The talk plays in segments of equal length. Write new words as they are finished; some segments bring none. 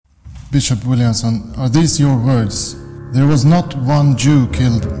Bishop Williamson, are these your words? There was not one Jew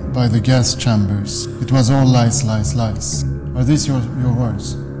killed by the gas chambers. It was all lies, lies, lies. Are these your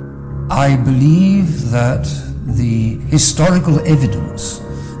words? I believe that the historical evidence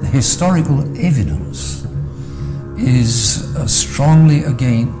is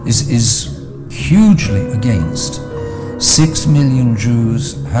hugely against 6 million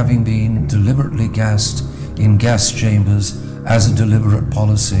Jews having been deliberately gassed in gas chambers as a deliberate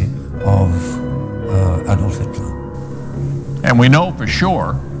policy of Adolf Hitler. And we know for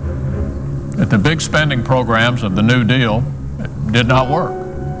sure that the big spending programs of the New Deal did not work.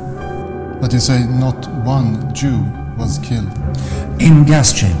 But you say not one Jew was killed. In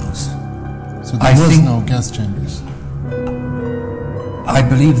gas chambers. So there was no gas chambers. I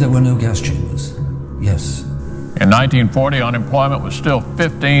believe there were no gas chambers, yes. In 1940, unemployment was still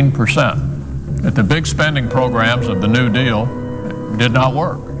 15%. That the big spending programs of the New Deal did not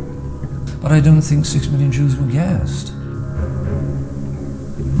work. But I don't think 6 million Jews were gassed.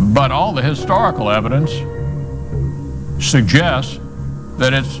 But all the historical evidence suggests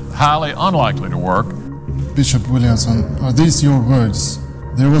that it's highly unlikely to work. Bishop Williamson, are these your words?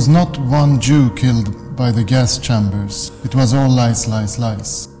 There was not one Jew killed by the gas chambers. It was all lies, lies,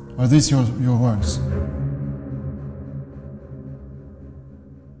 lies. Are these your words?